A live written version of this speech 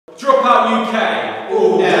Dropout UK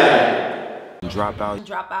all day. Dropout.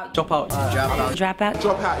 Dropout. Dropout. Dropout. Dropout.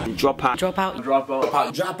 Dropout. Dropout.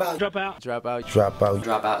 Dropout. Dropout. Dropout. Dropout. Dropout.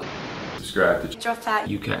 Dropout. Subscribe to Dropout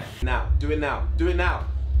UK. now. Do it now. Do it now.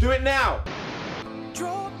 Do it now.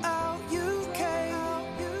 Dropout UK.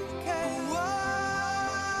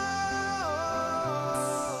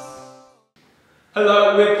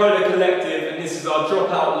 Hello, we're Polar Collective, and this is our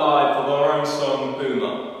Dropout Live of our own song,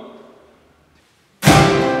 Boomer.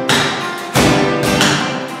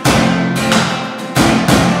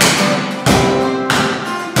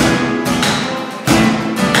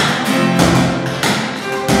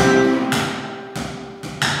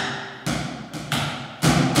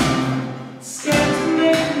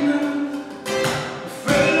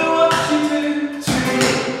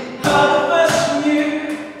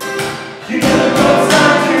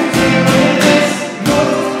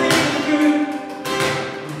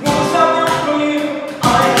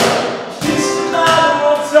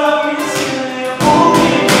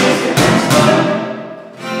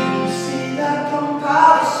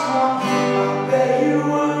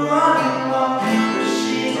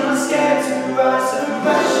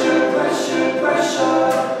 Pressure, pressure, pressure.